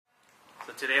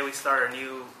So today we start a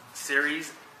new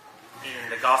series in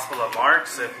the Gospel of Mark.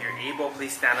 So if you're able,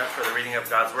 please stand up for the reading of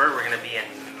God's Word. We're going to be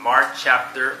in Mark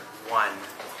chapter 1.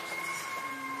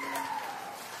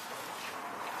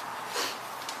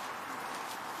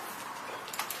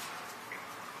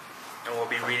 And we'll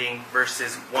be reading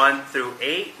verses 1 through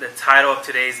 8. The title of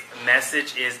today's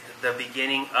message is The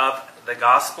Beginning of the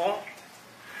Gospel.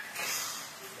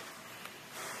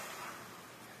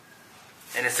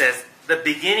 And it says, the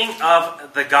beginning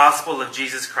of the gospel of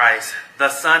Jesus Christ, the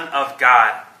Son of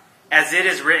God, as it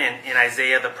is written in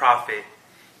Isaiah the prophet.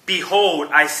 Behold,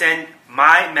 I send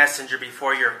my messenger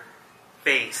before your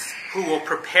face, who will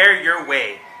prepare your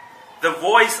way. The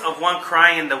voice of one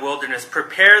crying in the wilderness,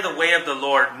 prepare the way of the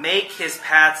Lord, make his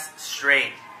paths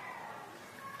straight.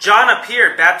 John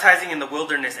appeared, baptizing in the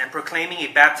wilderness and proclaiming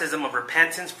a baptism of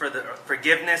repentance for the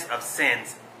forgiveness of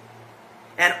sins.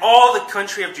 And all the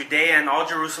country of Judea and all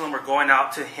Jerusalem were going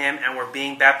out to him and were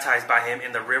being baptized by him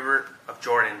in the river of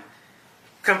Jordan,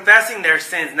 confessing their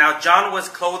sins. Now John was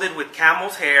clothed with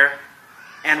camel's hair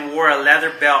and wore a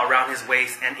leather belt around his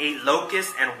waist and ate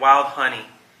locusts and wild honey.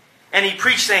 And he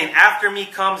preached, saying, after me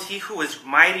comes he who is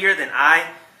mightier than I,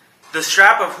 the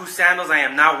strap of whose sandals I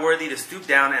am not worthy to stoop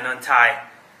down and untie.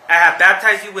 I have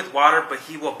baptized you with water, but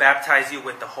he will baptize you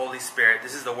with the Holy Spirit.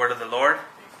 This is the word of the Lord.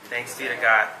 Thanks be to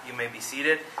God. You may be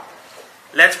seated.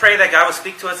 Let's pray that God will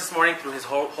speak to us this morning through his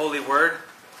holy word.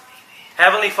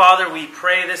 Heavenly Father, we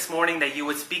pray this morning that you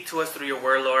would speak to us through your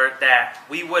word, Lord, that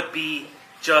we would be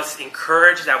just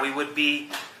encouraged, that we would be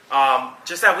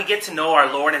just that we get to know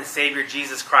our Lord and Savior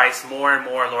Jesus Christ more and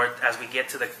more, Lord, as we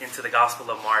get into the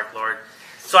Gospel of Mark, Lord.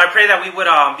 So I pray that we would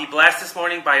be blessed this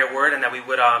morning by your word and that we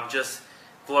would just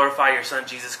glorify your Son,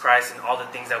 Jesus Christ, in all the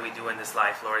things that we do in this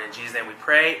life, Lord. In Jesus' name we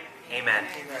pray. Amen.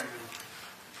 Amen.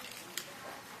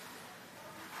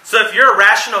 So if you're a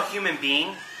rational human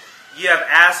being, you have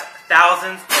asked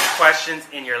thousands of questions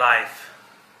in your life.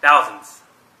 Thousands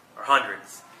or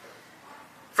hundreds.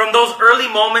 From those early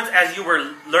moments as you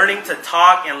were learning to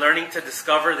talk and learning to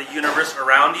discover the universe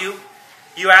around you,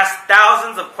 you asked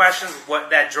thousands of questions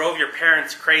that drove your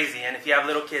parents crazy. And if you have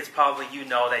little kids, probably you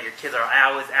know that your kids are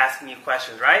always asking you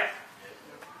questions, right?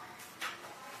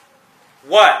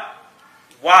 What?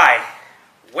 Why?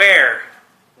 Where?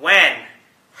 When?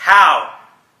 How?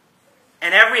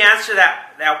 And every answer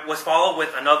that was followed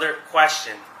with another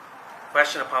question.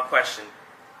 Question upon question.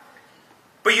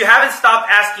 But you haven't stopped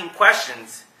asking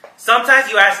questions.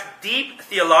 Sometimes you ask deep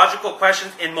theological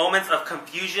questions in moments of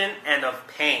confusion and of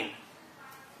pain.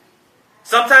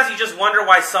 Sometimes you just wonder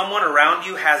why someone around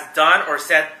you has done or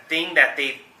said thing that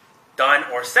they've done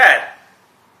or said.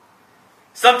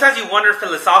 Sometimes you wonder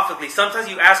philosophically. Sometimes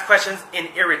you ask questions in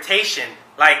irritation.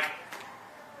 Like,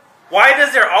 why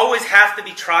does there always have to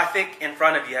be traffic in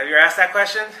front of you? Have you ever asked that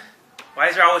question? Why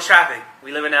is there always traffic?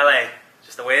 We live in LA.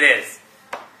 Just the way it is.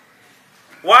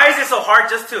 Why is it so hard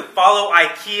just to follow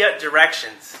IKEA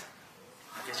directions?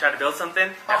 You try to build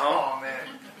something at home? Oh,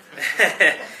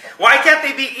 man. Why can't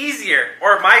they be easier?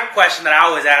 Or my question that I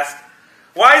always ask,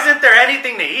 why isn't there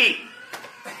anything to eat?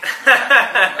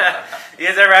 You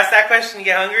guys ever ask that question? You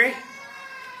get hungry?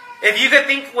 If you could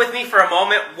think with me for a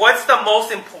moment, what's the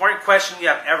most important question you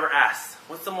have ever asked?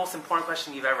 What's the most important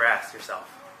question you've ever asked yourself?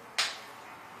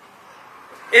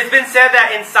 It's been said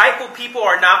that insightful people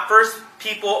are not first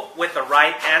people with the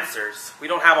right answers. We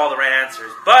don't have all the right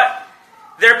answers. But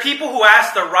they're people who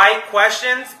ask the right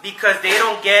questions because they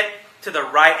don't get to the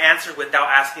right answers without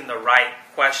asking the right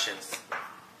questions.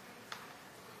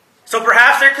 So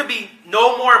perhaps there could be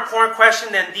no more important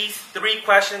question than these three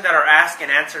questions that are asked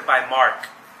and answered by Mark.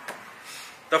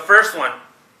 The first one,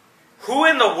 who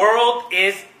in the world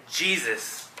is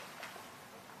Jesus?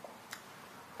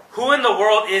 Who in the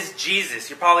world is Jesus?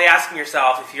 You're probably asking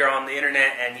yourself if you're on the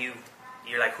internet and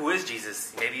you're like, who is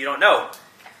Jesus? Maybe you don't know.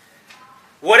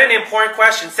 What an important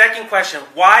question. Second question,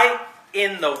 why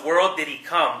in the world did he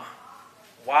come?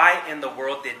 Why in the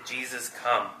world did Jesus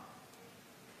come?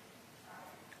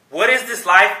 What is this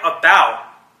life about?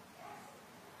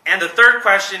 And the third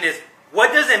question is,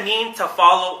 what does it mean to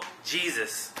follow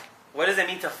Jesus? What does it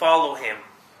mean to follow him?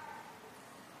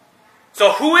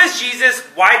 So who is Jesus?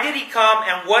 Why did he come?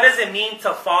 And what does it mean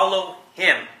to follow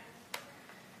him?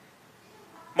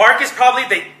 Mark is probably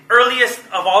the earliest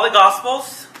of all the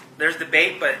Gospels. There's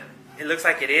debate, but it looks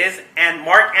like it is. And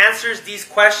Mark answers these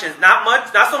questions, not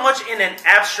so much in an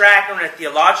abstract or in a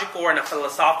theological or in a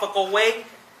philosophical way,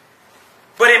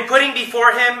 but in putting before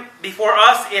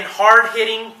us in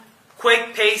hard-hitting,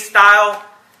 quick-paced style,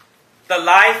 the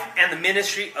life and the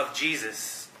ministry of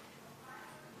Jesus.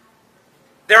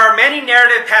 There are many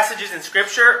narrative passages in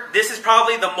Scripture. This is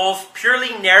probably the most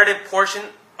purely narrative portion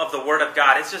of the Word of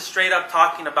God. It's just straight up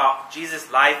talking about Jesus'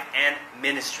 life and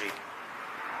ministry.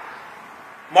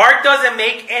 Mark doesn't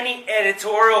make any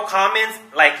editorial comments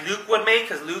like Luke would make,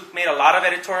 because Luke made a lot of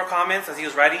editorial comments as he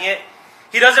was writing it.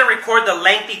 He doesn't record the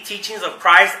lengthy teachings of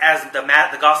Christ as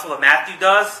the Gospel of Matthew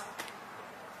does.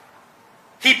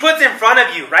 He puts in front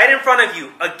of you, right in front of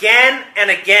you, again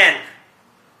and again,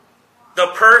 the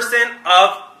person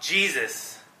of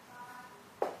Jesus.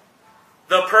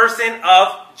 The person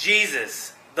of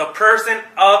Jesus. The person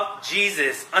of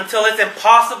Jesus. Until it's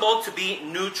impossible to be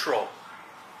neutral.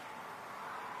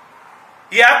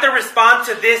 You have to respond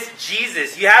to this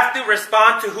Jesus. You have to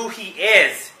respond to who He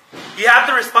is. You have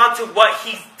to respond to what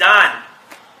He's done.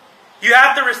 You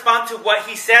have to respond to what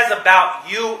He says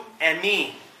about you and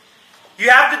me. You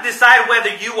have to decide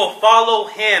whether you will follow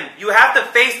Him. You have to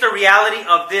face the reality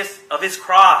of His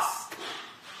cross.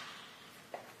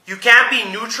 You can't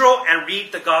be neutral and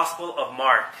read the Gospel of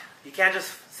Mark. You can't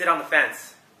just sit on the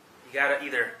fence. You got to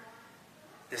either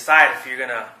decide if you're going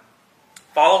to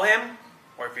follow Him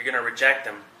or if you're going to reject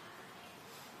Him.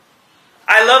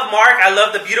 I love Mark. I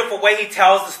love the beautiful way he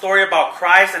tells the story about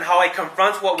Christ and how it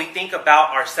confronts what we think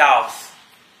about ourselves.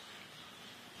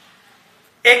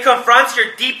 It confronts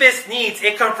your deepest needs.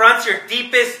 It confronts your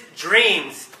deepest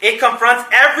dreams. It confronts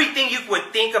everything you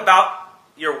would think about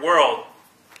your world.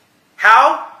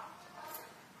 How?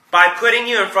 By putting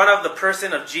you in front of the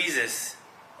person of Jesus,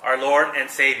 our Lord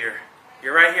and Savior.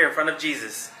 You're right here in front of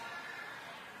Jesus.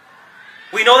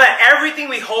 We know that everything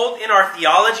we hold in our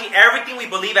theology, everything we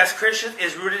believe as Christians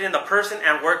is rooted in the person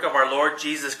and work of our Lord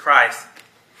Jesus Christ.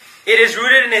 It is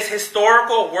rooted in His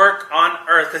historical work on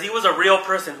earth, because He was a real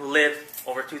person who lived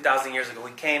over 2,000 years ago.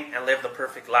 He came and lived the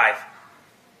perfect life.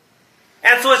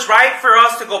 And so it's right for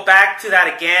us to go back to that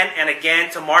again and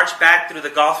again, to march back through the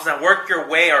Gospels and work your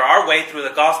way or our way through the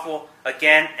Gospel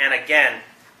again and again.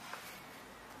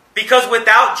 Because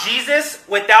without Jesus,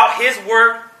 without His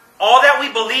work, all that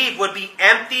we believe would be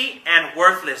empty and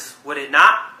worthless, would it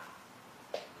not?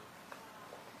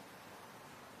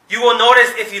 You will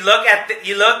notice if you look at the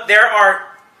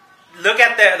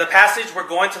passage we're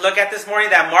going to look at this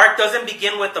morning, that Mark doesn't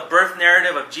begin with the birth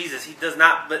narrative of Jesus. He does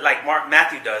not, but like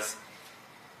Matthew does.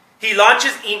 He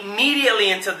launches immediately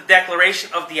into the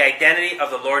declaration of the identity of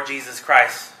the Lord Jesus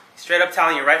Christ. Straight up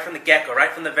telling you right from the get-go,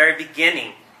 right from the very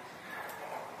beginning.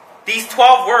 These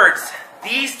 12 words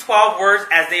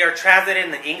as they are translated in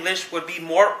the English couldn't be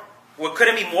more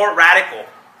radical.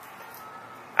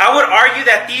 I would argue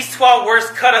that these 12 words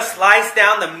cut a slice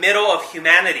down the middle of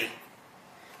humanity.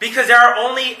 Because there are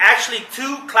only actually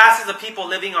two classes of people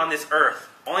living on this earth.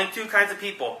 Only two kinds of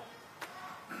people.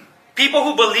 People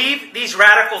who believe these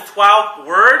radical 12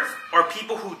 words, or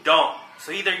people who don't.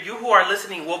 So either you who are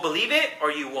listening will believe it,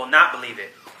 or you will not believe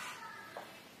it.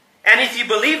 And if you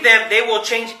believe them, they will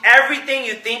change everything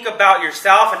you think about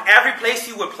yourself and every place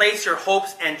you would place your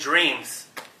hopes and dreams.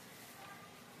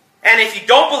 And if you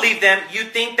don't believe them, you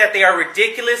think that they are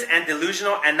ridiculous and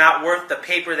delusional and not worth the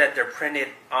paper that they're printed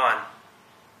on.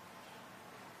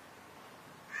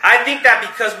 I think that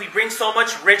because we bring so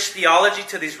much rich theology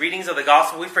to these readings of the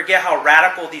gospel, we forget how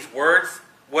radical these words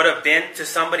would have been to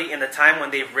somebody in the time when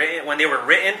they were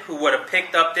written, who would have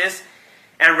picked up this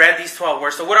and read these 12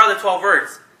 words. So what are the 12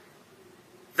 words?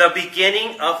 The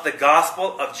beginning of the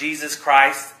gospel of Jesus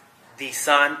Christ, the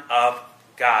Son of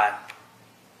God.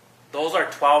 Those are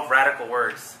 12 radical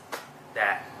words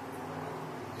that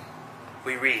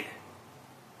we read.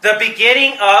 The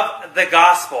beginning of the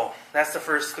gospel. That's the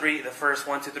first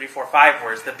 1, 2, 3, 4, 5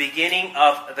 words. The beginning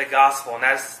of the gospel. And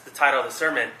that's the title of the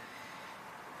sermon.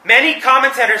 Many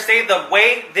commentators say the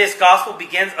way this gospel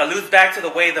begins alludes back to the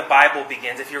way the Bible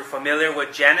begins. If you're familiar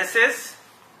with Genesis,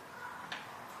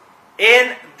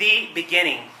 in the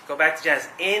beginning. Go back to Genesis.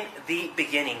 In the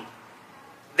beginning.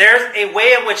 There's a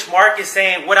way in which Mark is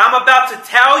saying, what I'm about to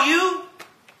tell you,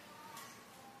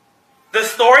 the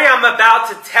story I'm about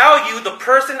to tell you, the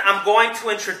person I'm going to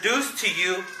introduce to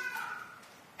you,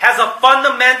 has a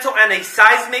fundamental and a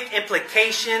seismic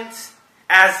implications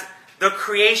as the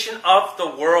creation of the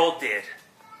world did.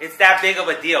 It's that big of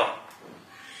a deal.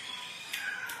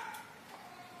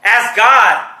 As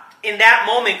God, in that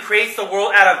moment, creates the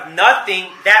world out of nothing,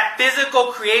 that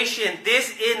physical creation,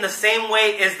 this in the same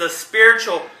way is the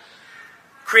spiritual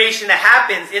creation that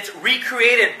happens. It's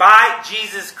recreated by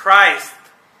Jesus Christ.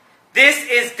 This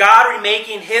is God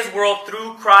remaking His world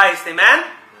through Christ. Amen?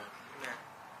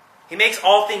 He makes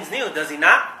all things new, does He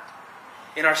not?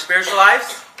 In our spiritual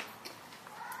lives.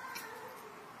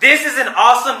 This is an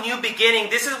awesome new beginning.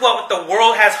 This is what the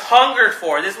world has hungered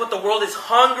for. This is what the world is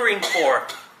hungering for.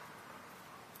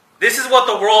 This is what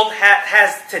the world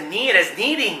is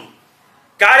needing.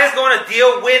 God is going to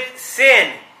deal with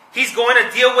sin. He's going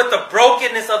to deal with the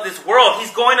brokenness of this world.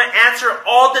 He's going to answer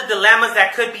all the dilemmas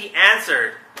that could be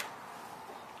answered.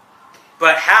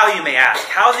 But how, you may ask?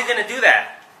 How is he going to do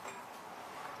that?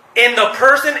 In the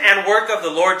person and work of the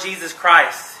Lord Jesus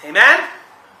Christ. Amen?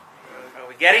 Are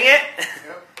we getting it?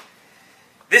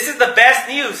 This is the best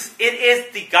news. It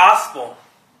is the gospel.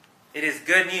 It is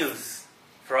good news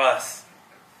for us.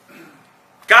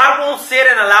 God won't sit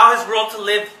and allow his world to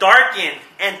live darkened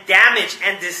and damaged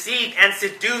and deceived and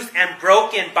seduced and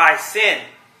broken by sin.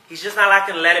 He's just not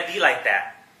going to let it be like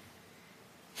that.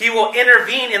 He will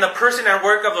intervene in the person and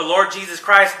work of the Lord Jesus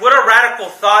Christ. What a radical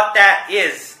thought that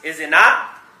is it not?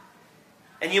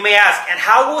 And you may ask, and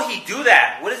how will he do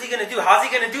that? What is he going to do? How is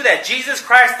he going to do that? Jesus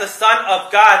Christ, the Son of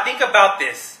God. Think about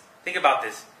this. Think about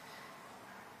this.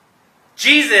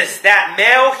 Jesus, that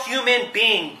male human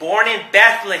being, born in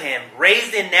Bethlehem,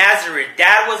 raised in Nazareth.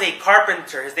 Dad was a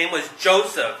carpenter. His name was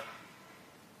Joseph.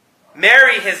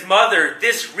 Mary, his mother,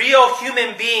 this real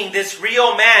human being, this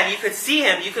real man, you could see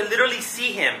him. You could literally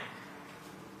see him.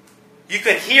 You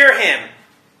could hear him.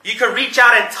 You could reach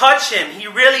out and touch him. He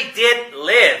really did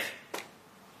live.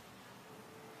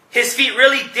 His feet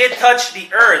really did touch the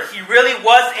earth. He really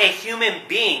was a human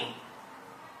being.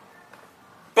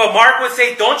 But Mark would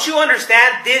say, don't you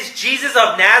understand? This Jesus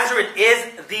of Nazareth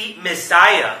is the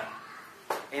Messiah.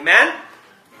 Amen?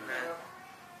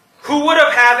 Who would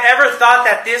have ever thought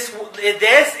that this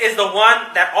is the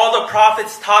one that all the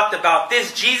prophets talked about?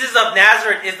 This Jesus of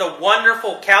Nazareth is the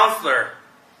wonderful counselor.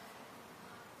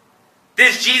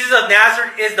 This Jesus of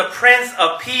Nazareth is the Prince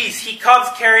of Peace. He comes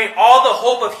carrying all the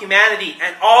hope of humanity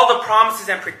and all the promises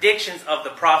and predictions of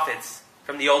the prophets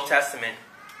from the Old Testament.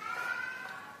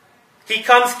 He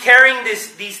comes carrying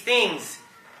these things.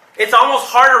 It's almost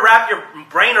hard to wrap your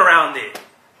brain around it.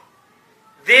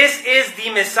 This is the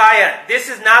Messiah. This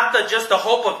is not just the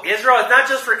hope of Israel. It's not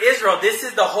just for Israel. This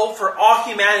is the hope for all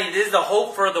humanity. This is the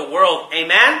hope for the world.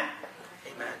 Amen?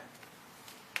 Amen.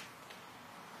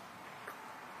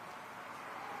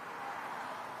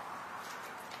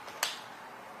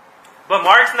 But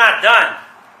Mark's not done.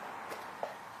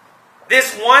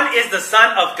 This one is the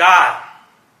Son of God.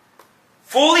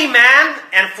 Fully man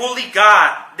and fully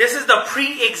God. This is the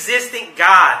pre-existing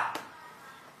God.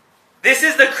 This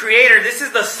is the creator. This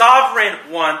is the sovereign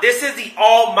one. This is the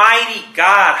almighty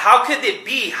God. How could it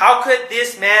be? How could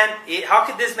this man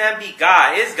be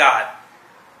God? Is God?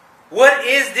 What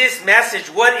is this message?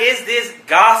 What is this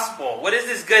gospel? What is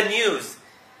this good news?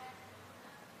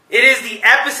 It is the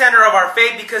epicenter of our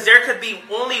faith because there could be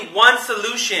only one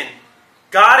solution.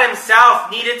 God himself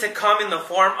needed to come in the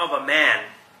form of a man.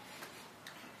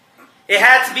 It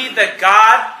had to be the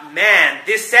God-man.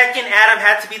 This second Adam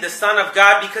had to be the Son of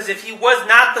God because if he was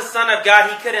not the Son of God,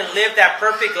 he couldn't live that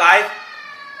perfect life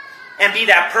and be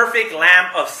that perfect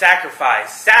lamb of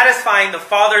sacrifice, satisfying the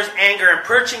Father's anger and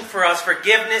purchasing for us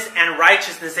forgiveness and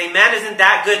righteousness. Amen? Isn't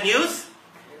that good news?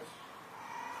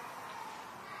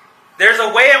 There's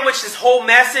a way in which this whole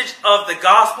message of the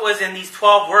gospel is in these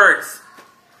 12 words.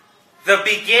 The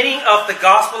beginning of the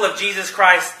gospel of Jesus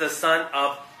Christ, the Son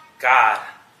of God.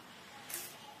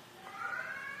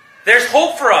 There's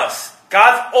hope for us.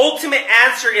 God's ultimate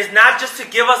answer is not just to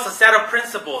give us a set of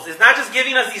principles. It's not just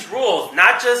giving us these rules.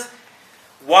 Not just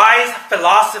wise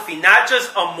philosophy. Not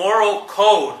just a moral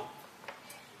code.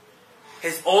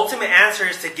 His ultimate answer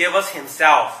is to give us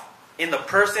himself in the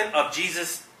person of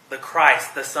Jesus the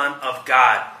Christ, the Son of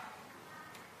God.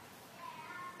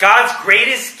 God's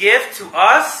greatest gift to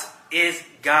us is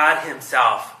God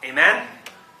himself. Amen?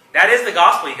 That is the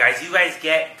gospel, you guys. You guys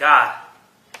get God.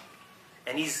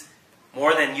 And he's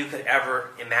more than you could ever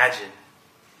imagine.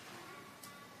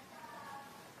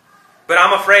 But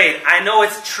I'm afraid, I know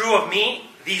it's true of me,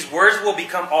 these words will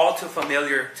become all too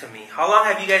familiar to me. How long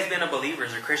have you guys been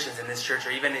believers or Christians in this church,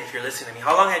 or even if you're listening to me,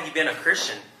 how long have you been a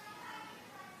Christian?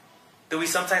 Do we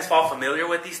sometimes fall familiar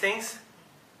with these things?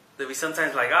 Do we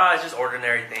sometimes it's just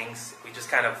ordinary things. We just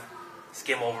kind of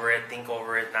skim over it, think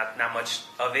over it, not much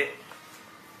of it.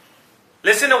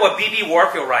 Listen to what B.B.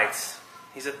 Warfield writes.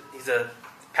 He's a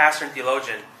pastor and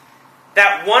theologian.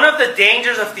 That one of the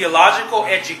dangers of theological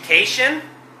education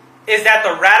is that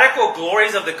the radical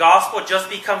glories of the gospel just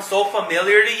become so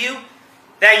familiar to you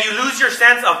that you lose your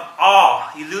sense of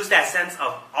awe. You lose that sense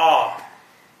of awe.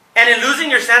 And in losing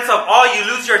your sense of awe,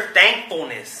 you lose your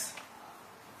thankfulness.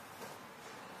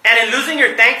 And in losing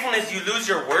your thankfulness, you lose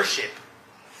your worship.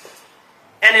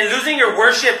 And in losing your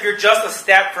worship, you're just a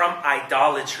step from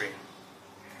idolatry.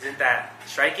 Isn't that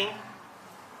striking?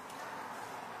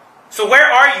 So where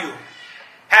are you?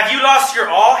 Have you lost your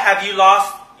all? Have you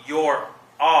lost your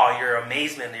awe, your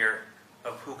amazement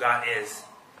of who God is?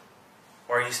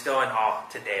 Or are you still in awe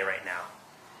today, right now?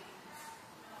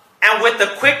 And with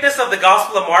the quickness of the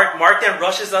Gospel of Mark, Mark then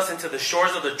rushes us into the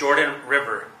shores of the Jordan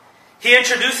River. He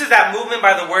introduces that movement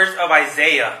by the words of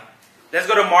Isaiah. Let's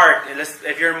go to Mark.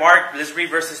 If you're in Mark, let's read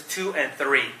verses 2 and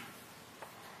 3.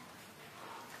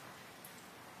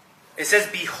 It says,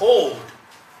 "Behold,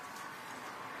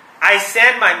 I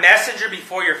send my messenger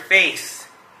before your face,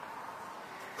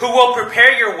 who will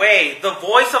prepare your way, the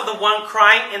voice of the one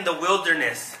crying in the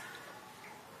wilderness.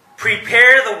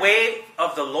 Prepare the way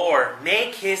of the Lord,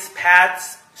 make his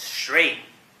paths straight."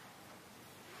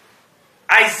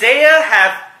 Isaiah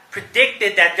had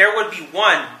predicted that there would be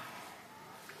one,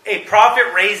 a prophet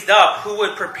raised up, who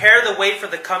would prepare the way for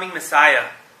the coming Messiah.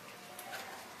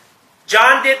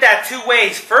 John did that two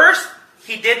ways. First,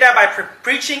 he did that by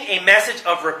preaching a message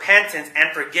of repentance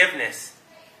and forgiveness.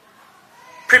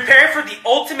 Prepare for the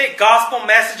ultimate gospel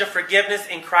message of forgiveness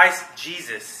in Christ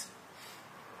Jesus.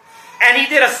 And he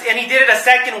did it a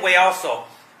second way also,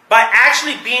 by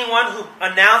actually being one who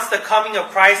announced the coming of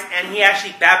Christ, and he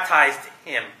actually baptized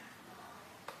him.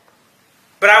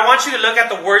 But I want you to look at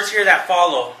the words here that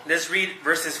follow. Let's read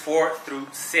verses 4 through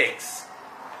 6.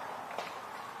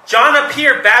 John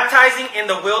appeared baptizing in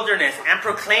the wilderness and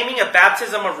proclaiming a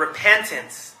baptism of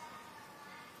repentance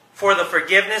for the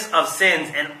forgiveness of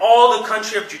sins. And all the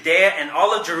country of Judea and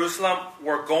all of Jerusalem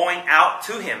were going out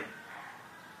to him,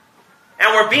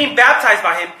 and were being baptized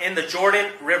by him in the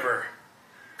Jordan River,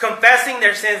 confessing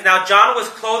their sins. Now John was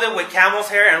clothed with camel's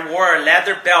hair and wore a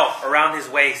leather belt around his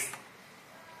waist.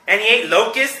 And he ate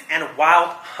locusts and wild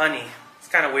honey. It's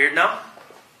kind of weird, no?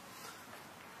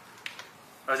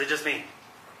 Or is it just me?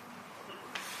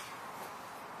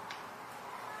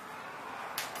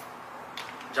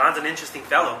 John's an interesting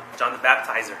fellow, John the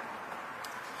Baptizer.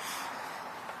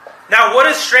 Now, what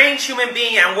a strange human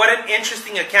being, and what an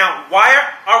interesting account.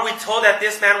 Why are we told that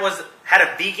this man had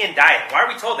a vegan diet? Why are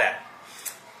we told that?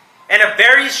 And a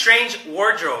very strange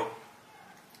wardrobe.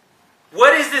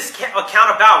 What is this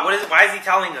account about? Why is he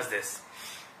telling us this?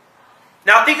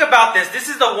 Now think about this. This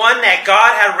is the one that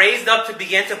God had raised up to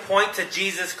begin to point to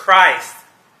Jesus Christ,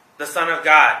 the Son of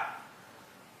God,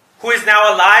 who is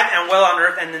now alive and well on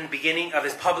earth and in the beginning of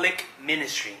his public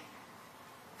ministry.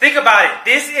 Think about it.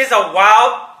 This is a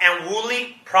wild and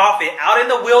woolly prophet out in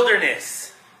the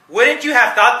wilderness. Wouldn't you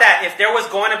have thought that if there was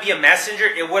going to be a messenger,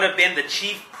 it would have been the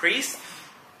chief priest?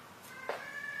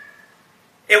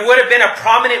 It would have been a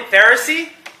prominent Pharisee.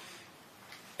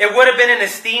 It would have been an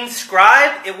esteemed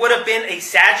scribe. It would have been a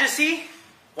Sadducee.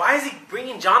 Why is he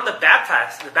bringing John the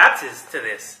Baptist to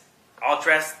this? All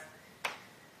dressed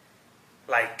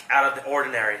like out of the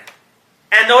ordinary.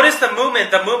 And notice the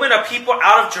movement of people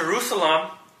out of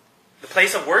Jerusalem, the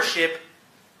place of worship,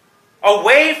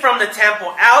 away from the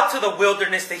temple, out to the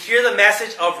wilderness to hear the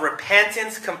message of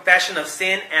repentance, confession of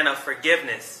sin, and of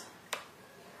forgiveness.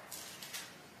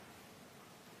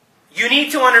 You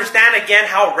need to understand again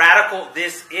how radical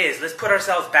this is. Let's put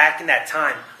ourselves back in that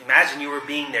time. Imagine you were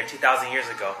being there 2,000 years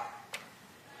ago.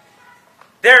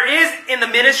 There is in the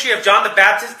ministry of John the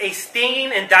Baptist a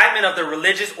stinging indictment of the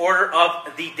religious order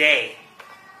of the day.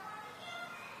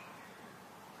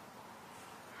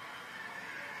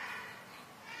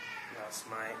 Lost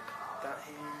my dot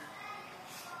here.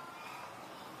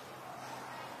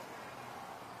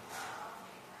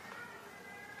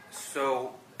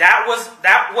 So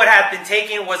that what had been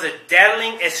taken was a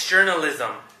deadening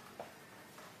externalism.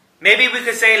 Maybe we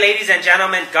could say, ladies and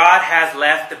gentlemen, God has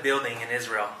left the building in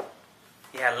Israel.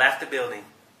 He had left the building.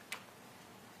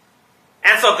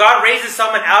 And so God raises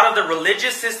someone out of the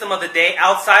religious system of the day,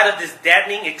 outside of this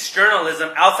deadening externalism,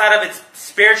 outside of its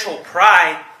spiritual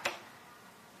pride,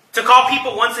 to call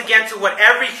people once again to what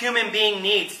every human being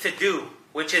needs to do,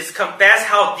 which is confess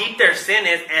how deep their sin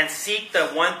is and seek the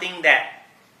one thing that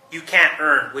you can't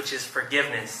earn, which is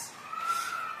forgiveness.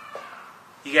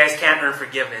 You guys can't earn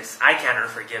forgiveness. I can't earn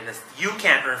forgiveness. You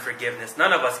can't earn forgiveness.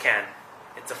 None of us can.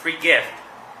 It's a free gift.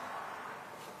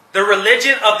 The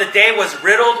religion of the day was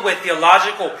riddled with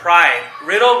theological pride,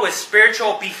 riddled with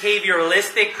spiritual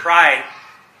behavioralistic pride.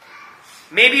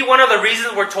 Maybe one of the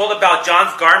reasons we're told about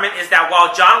John's garment is that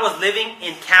while John was living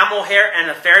in camel hair and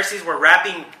the Pharisees were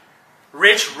wrapping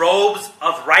rich robes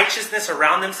of righteousness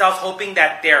around themselves, hoping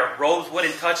that their robes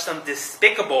wouldn't touch some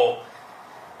despicable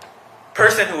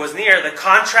person who was near, the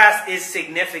contrast is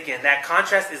significant. That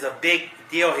contrast is a big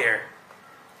deal here.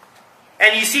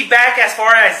 And you see back as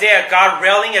far as Isaiah, God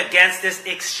railing against this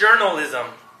externalism.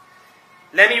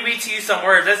 Let me read to you some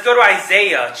words. Let's go to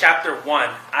Isaiah chapter 1.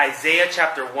 Isaiah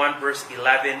chapter 1 verse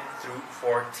 11 through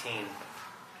 14.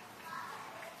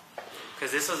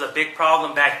 Because this was a big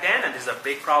problem back then, and this is a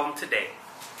big problem today.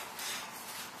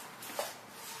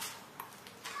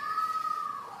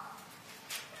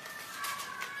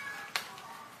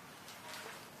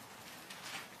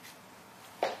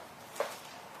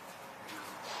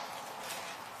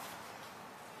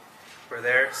 If we're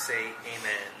there, say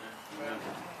amen. Amen.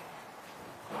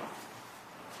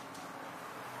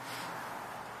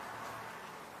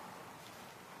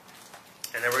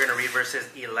 And then we're going to read verses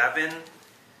 11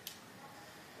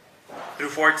 through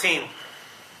 14.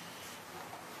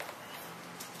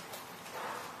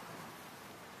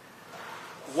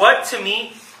 What to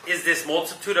me is this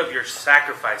multitude of your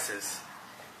sacrifices,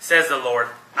 says the Lord.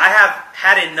 I have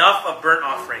had enough of burnt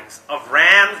offerings, of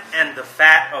rams and the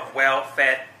fat of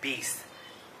well-fed beasts.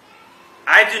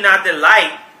 I do not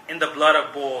delight in the blood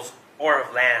of bulls or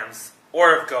of lambs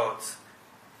or of goats.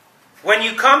 When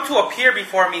you come to appear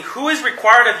before me, who is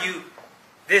required of you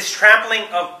this trampling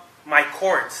of my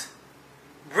courts?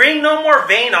 Bring no more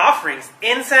vain offerings.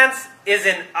 Incense is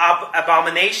an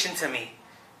abomination to me.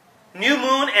 New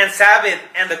moon and Sabbath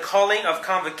and the calling of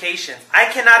convocations. I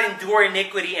cannot endure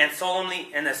iniquity and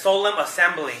a solemn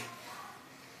assembly.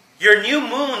 Your new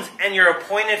moons and your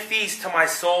appointed feasts to my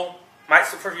soul,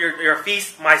 for your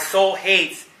feasts my soul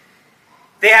hates.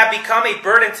 They have become a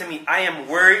burden to me. I am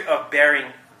weary of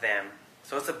bearing them.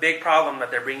 So it's a big problem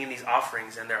that they're bringing these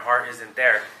offerings and their heart isn't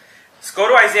there. Let's go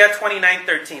to Isaiah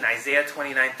 29:13. Isaiah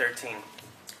 29:13.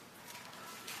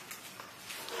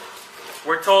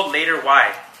 We're told later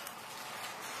why.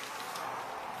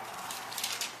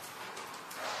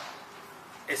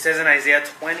 It says in Isaiah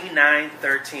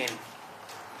 29:13.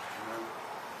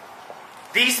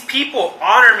 These people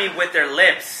honor me with their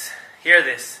lips. Hear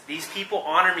this. These people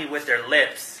honor me with their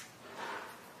lips,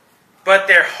 but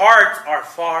their hearts are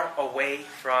far away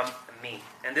from me.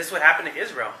 And this would happen to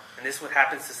Israel. And this would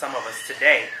happen to some of us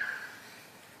today.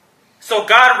 So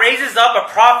God raises up a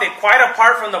prophet quite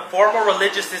apart from the formal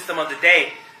religious system of the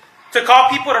day to call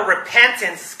people to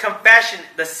repentance, confession,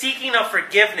 the seeking of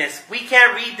forgiveness. We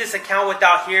can't read this account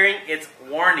without hearing its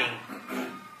warning.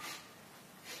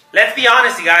 Let's be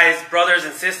honest, you guys, brothers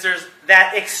and sisters,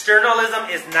 that externalism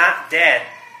is not dead.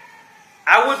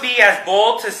 I would be as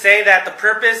bold to say that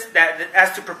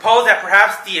as to propose that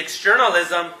perhaps the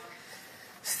externalism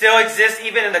still exists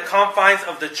even in the confines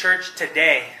of the church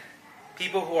today.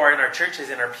 People who are in our churches,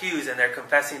 in our pews, and they're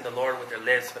confessing the Lord with their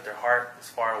lips, but their heart is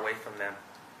far away from them.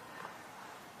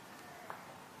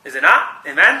 Is it not?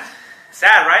 Amen?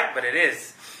 Sad, right? But it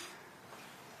is.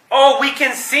 Oh, we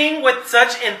can sing with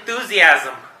such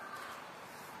enthusiasm.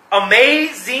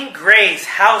 Amazing grace,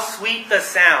 how sweet the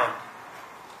sound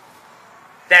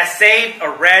that saved a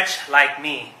wretch like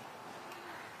me.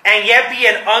 And yet be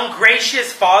an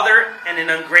ungracious father and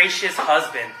an ungracious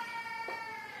husband.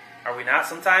 Are we not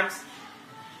sometimes?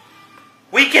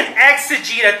 We can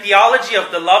exegete a theology of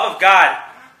the love of God,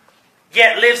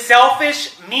 yet live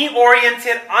selfish,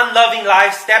 me-oriented, unloving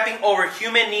lives, stepping over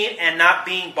human need and not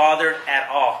being bothered at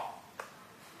all.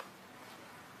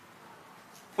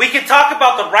 We can talk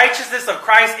about the righteousness of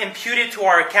Christ imputed to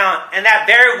our account, and that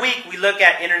very week we look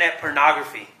at internet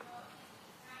pornography.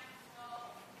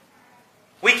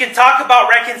 We can talk about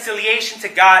reconciliation to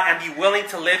God and be willing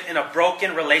to live in a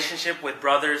broken relationship with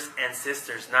brothers and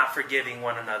sisters, not forgiving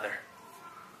one another.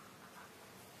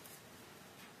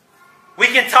 We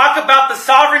can talk about the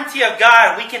sovereignty of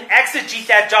God. We can exegete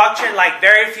that doctrine like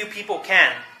very few people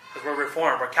can, because we're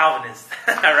Reformed, we're Calvinists,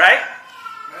 right?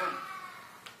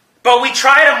 But we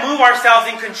try to move ourselves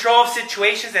in control of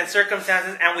situations and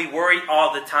circumstances, and we worry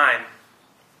all the time.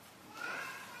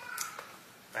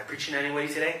 Am I preaching to anybody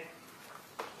today?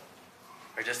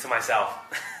 Or just to myself?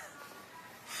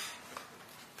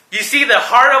 You see, the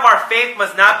heart of our faith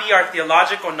must not be our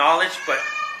theological knowledge, but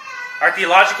our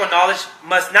theological knowledge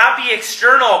must not be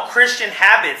external Christian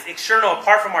habits, external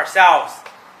apart from ourselves.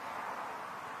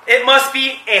 It must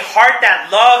be a heart that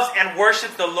loves and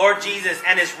worships the Lord Jesus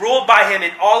and is ruled by Him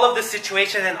in all of the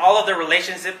situations and all of the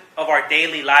relationships of our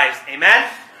daily lives. Amen?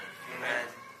 Amen.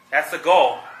 That's the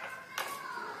goal.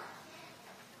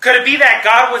 Could it be that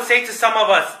God would say to some of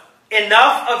us,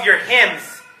 enough of your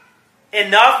hymns,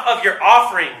 enough of your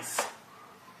offerings,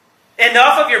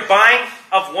 enough of your buying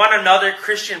of one another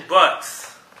Christian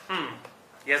books? You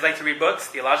guys like to read books,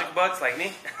 theological books like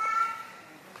me?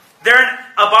 They're an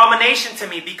abomination to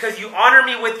me because you honor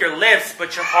me with your lips,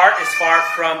 but your heart is far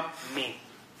from me.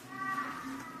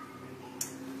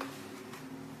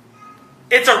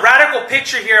 It's a radical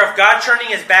picture here of God turning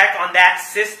His back on that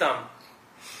system.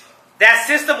 That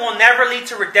system will never lead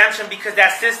to redemption because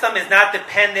that system is not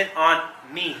dependent on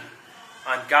me,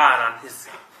 on God,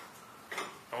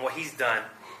 on what He's done.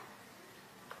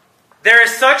 There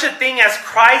is such a thing as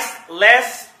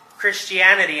Christ-less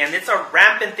Christianity, and it's a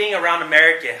rampant thing around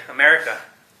America.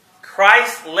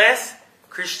 Christ-less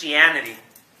Christianity.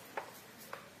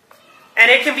 And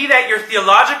it can be that your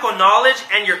theological knowledge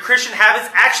and your Christian habits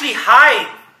actually hide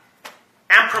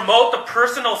and promote the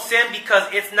personal sin because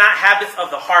it's not habits of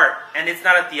the heart and it's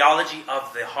not a theology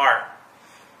of the heart.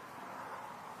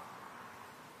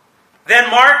 Then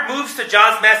Mark moves to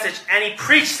John's message and he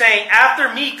preached saying, "After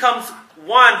me comes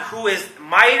one who is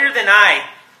mightier than I,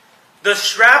 the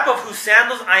strap of whose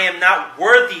sandals I am not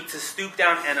worthy to stoop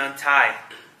down and untie."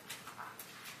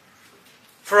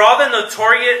 For all the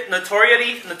notoriety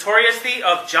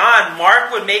of John,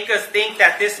 Mark would make us think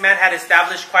that this man had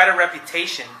established quite a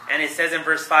reputation. And it says in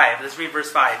verse 5, let's read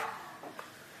verse 5.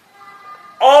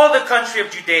 "All the country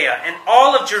of Judea and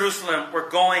all of Jerusalem were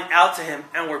going out to him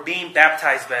and were being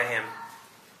baptized by him."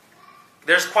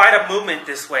 There's quite a movement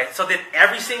this way. So did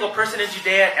every single person in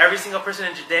Judea, every single person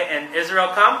in Judea and Israel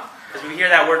come? Because we hear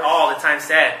that word all the time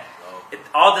said.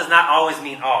 All does not always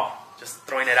mean all. Just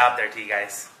throwing it out there to you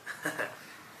guys.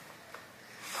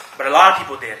 But a lot of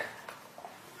people did.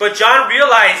 But John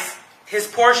realized his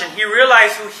portion. He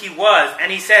realized who he was.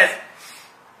 And he says,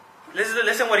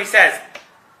 listen what he says.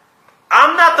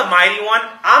 "I'm not the mighty one.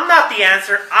 I'm not the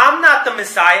answer. I'm not the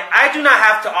Messiah. I do not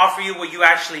have to offer you what you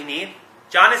actually need."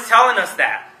 John is telling us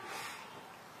that.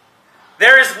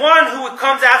 "There is one who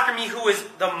comes after me who is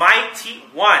the mighty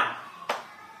one.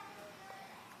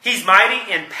 He's mighty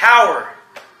in power."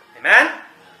 Amen?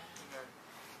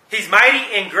 He's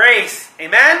mighty in grace.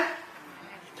 Amen?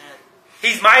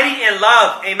 He's mighty in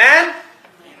love. Amen?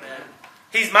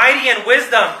 He's mighty in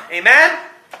wisdom. Amen?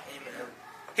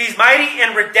 He's mighty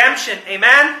in redemption.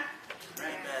 Amen?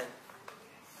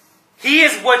 He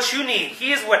is what you need.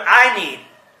 He is what I need.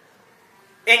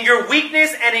 In your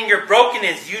weakness and in your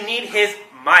brokenness, you need His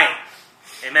might.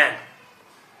 Amen.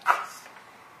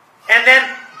 And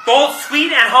then those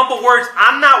sweet and humble words,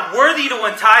 "I'm not worthy to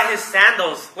untie His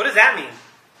sandals." What does that mean?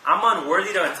 I'm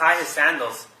unworthy to untie His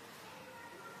sandals.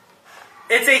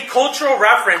 It's a cultural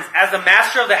reference. As the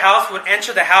master of the house would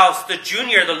enter the house, the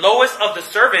junior, the lowest of the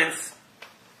servants,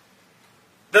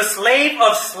 the slave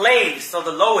of slaves, so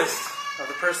the lowest of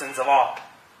the persons of all,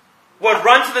 would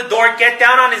run to the door, get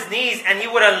down on his knees, and he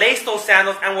would unlace those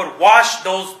sandals and would wash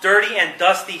those dirty and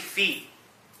dusty feet.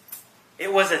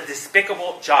 It was a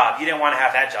despicable job. You didn't want to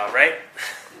have that job, right?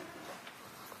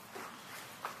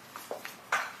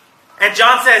 And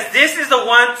John says, "This is the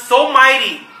one so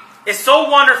mighty, is so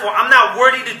wonderful, I'm not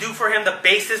worthy to do for him the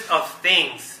basest of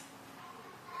things."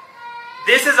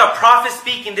 This is a prophet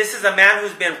speaking. This is a man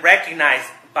who's been recognized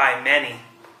by many.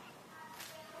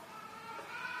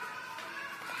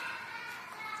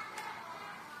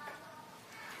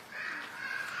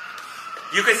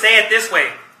 You could say it this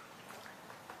way.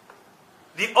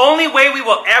 The only way we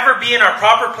will ever be in our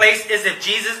proper place is if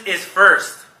Jesus is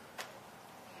first.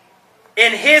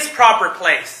 In His proper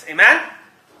place. Amen?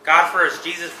 God first,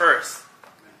 Jesus first.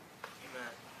 Amen.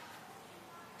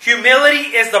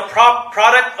 Humility is the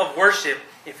product of worship.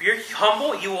 If you're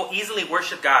humble, you will easily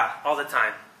worship God all the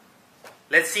time.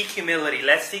 Let's seek humility.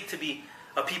 Let's seek to be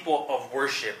a people of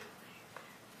worship.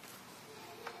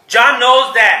 John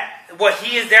knows that what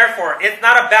he is there for. It's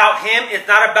not about him. It's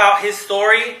not about his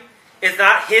story. It's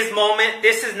not his moment.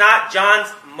 This is not John's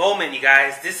moment, you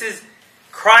guys. This is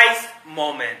Christ's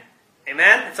moment.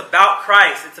 Amen? It's about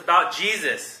Christ. It's about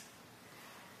Jesus.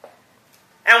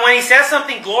 And when he says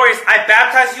something glorious, "I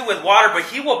baptize you with water, but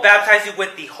He will baptize you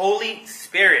with the Holy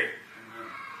Spirit."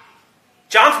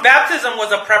 John's baptism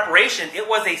was a preparation. It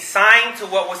was a sign to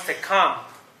what was to come.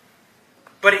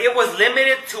 But it was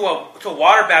limited to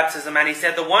water baptism. And he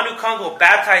said, "The one who comes will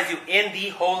baptize you in the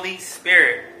Holy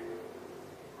Spirit."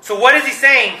 So what is he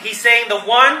saying? He's saying the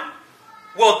one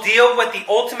will deal with the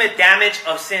ultimate damage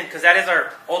of sin. Because that is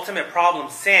our ultimate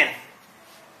problem, sin.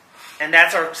 And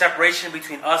that's our separation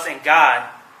between us and God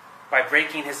by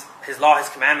breaking His law, His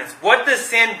commandments. What does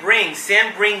sin bring?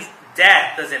 Sin brings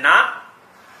death, does it not?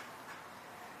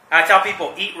 I tell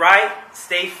people, eat right,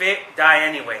 stay fit, die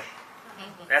anyway.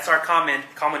 That's our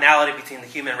commonality between the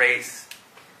human race.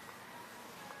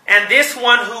 And this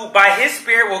one who by His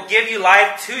Spirit will give you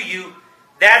life to you,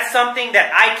 that's something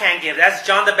that I can't give. That's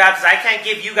John the Baptist. I can't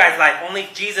give you guys life. Only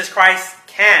Jesus Christ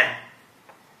can.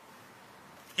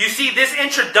 You see, this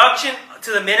introduction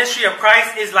to the ministry of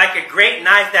Christ is like a great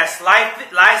knife that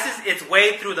slices its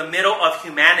way through the middle of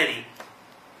humanity.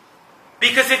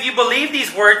 Because if you believe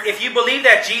these words, if you believe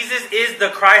that Jesus is the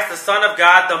Christ, the Son of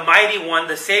God, the mighty one,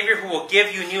 the Savior who will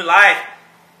give you new life,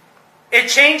 it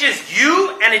changes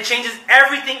you and it changes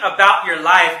everything about your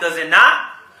life, does it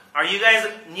not? Are you guys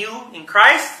new in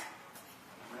Christ?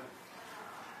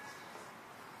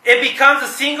 It becomes the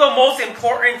single most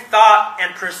important thought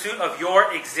and pursuit of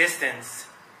your existence.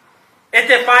 It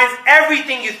defines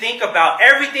everything you think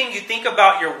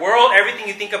about your world, everything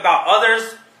you think about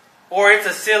others, or it's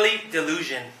a silly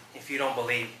delusion if you don't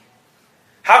believe.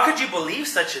 How could you believe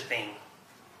such a thing?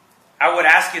 I would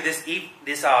ask you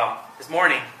this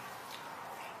morning,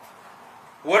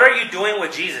 what are you doing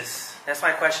with Jesus? That's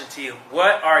my question to you.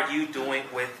 What are you doing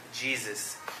with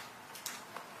Jesus?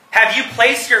 Have you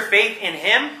placed your faith in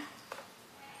Him?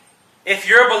 If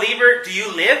you're a believer, do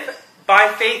you live by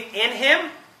faith in Him?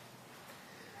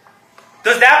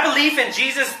 Does that belief in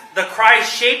Jesus the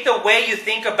Christ shape the way you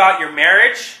think about your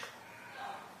marriage?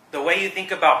 The way you think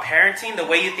about parenting? The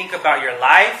way you think about your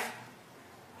life?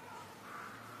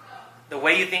 The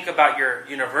way you think about your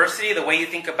university? The way you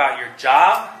think about your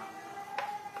job?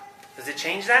 Does it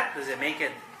change that? Does it make a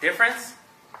difference?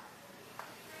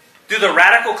 Do the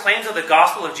radical claims of the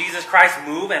gospel of Jesus Christ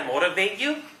move and motivate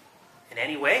you in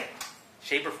any way,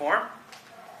 shape, or form?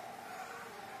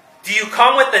 Do you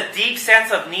come with a deep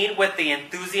sense of need with the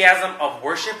enthusiasm of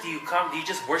worship? Do you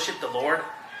just worship the Lord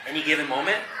any given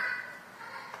moment?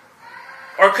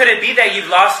 Or could it be that you've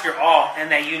lost your all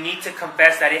and that you need to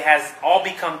confess that it has all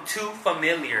become too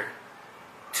familiar,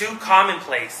 too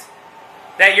commonplace?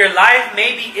 That your life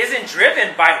maybe isn't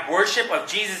driven by worship of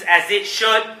Jesus as it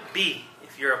should be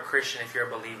if you're a Christian, if you're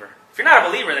a believer. If you're not a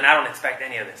believer, then I don't expect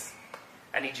any of this.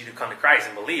 I need you to come to Christ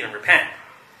and believe and repent.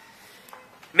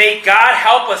 May God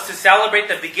help us to celebrate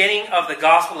the beginning of the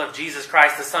gospel of Jesus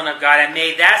Christ, the Son of God. And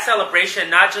may that celebration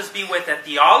not just be with a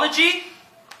theology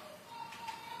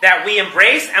that we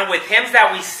embrace and with hymns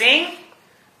that we sing,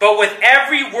 but with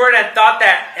every word and thought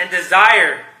and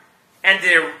desire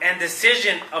and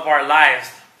decision of our lives.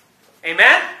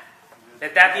 Amen?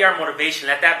 Let that be our motivation.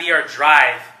 Let that be our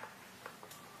drive.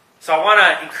 So I want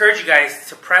to encourage you guys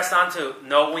to press on to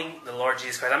knowing the Lord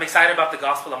Jesus Christ. I'm excited about the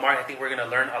Gospel of Mark. I think we're going to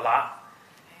learn a lot.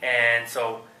 And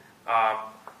so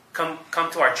come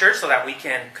to our church so that we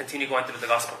can continue going through the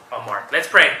Gospel of Mark. Let's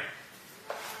pray.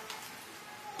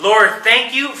 Lord,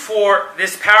 thank you for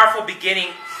this powerful beginning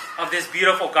of this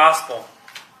beautiful gospel.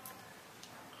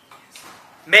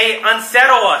 May it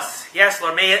unsettle us. Yes,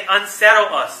 Lord, may it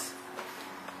unsettle us.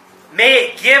 May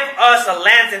it give us a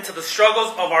lens into the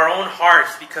struggles of our own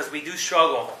hearts, because we do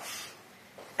struggle.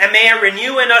 And may it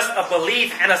renew in us a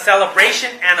belief and a celebration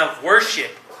and of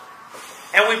worship.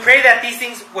 And we pray that these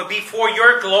things would be for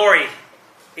your glory.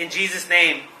 In Jesus'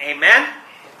 name, amen.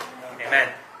 Amen.